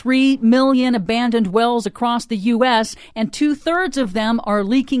there are 3 million abandoned wells across the U.S., and 2/3 of them are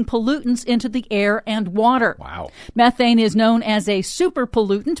leaking pollutants into the air and water. Wow. Methane is known as a super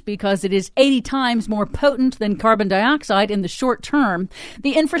pollutant because it is 80 times more potent than carbon dioxide in the short term.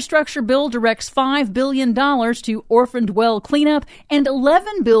 The infrastructure bill directs $5 billion to orphaned well cleanup and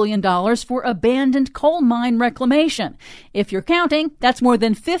 $11 billion for abandoned coal mine reclamation. If you're counting, that's more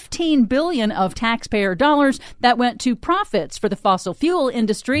than $15 billion of taxpayer dollars that went to profits for the fossil fuel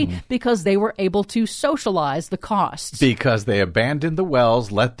industry because they were able to socialize the costs. Because they abandoned the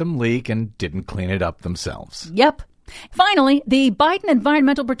wells, let them leak, and didn't clean it up themselves. Yep. Finally, the Biden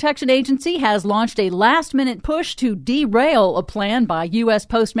Environmental Protection Agency has launched a last-minute push to derail a plan by U.S.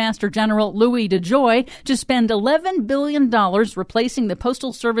 Postmaster General Louis DeJoy to spend $11 billion replacing the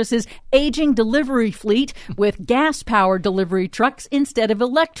Postal Service's aging delivery fleet with gas-powered delivery trucks instead of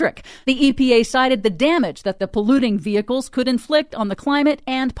electric. The EPA cited the damage that the polluting vehicles could inflict on the climate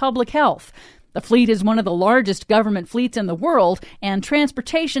and public health. The fleet is one of the largest government fleets in the world, and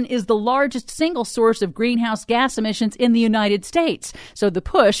transportation is the largest single source of greenhouse gas emissions in the United States. So the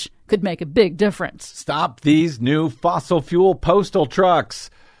push could make a big difference. Stop these new fossil fuel postal trucks.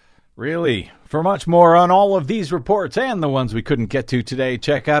 Really. For much more on all of these reports and the ones we couldn't get to today,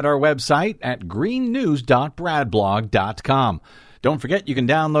 check out our website at greennews.bradblog.com. Don't forget you can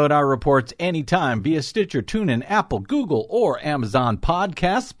download our reports anytime via Stitcher, TuneIn, Apple, Google, or Amazon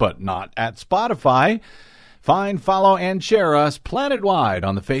Podcasts, but not at Spotify. Find, follow, and share us planet-wide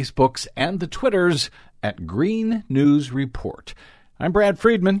on the Facebooks and the Twitters at Green News Report. I'm Brad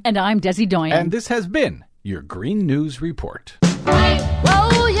Friedman. And I'm Desi Doyen. And this has been your Green News Report.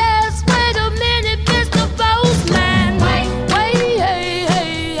 Oh, yes, wait a minute, Mr. Postman. Wait,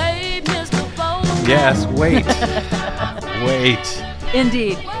 hey, Mr. Postman. Yes, wait. Wait.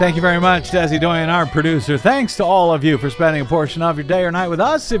 Indeed. Thank you very much, Desi Doyen, our producer. Thanks to all of you for spending a portion of your day or night with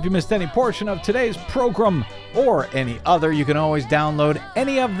us. If you missed any portion of today's program or any other, you can always download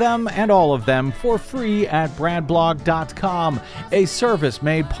any of them and all of them for free at bradblog.com, a service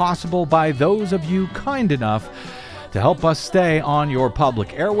made possible by those of you kind enough to help us stay on your public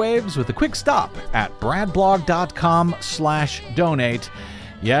airwaves with a quick stop at bradblog.com/donate.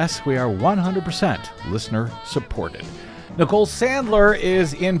 Yes, we are 100% listener supported. Nicole Sandler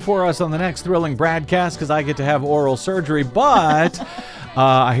is in for us on the next thrilling BradCast because I get to have oral surgery, but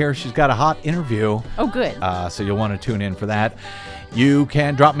I hear she's got a hot interview. Oh, good. So you'll want to tune in for that. You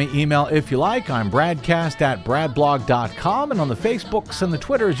can drop me email if you like. I'm bradcast@bradblog.com, and on the Facebooks and the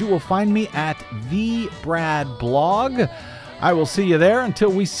Twitters, you will find me at TheBradBlog. I will see you there.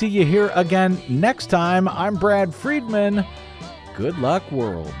 Until we see you here again next time, I'm Brad Friedman. Good luck,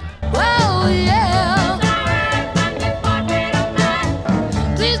 world. Well, yeah.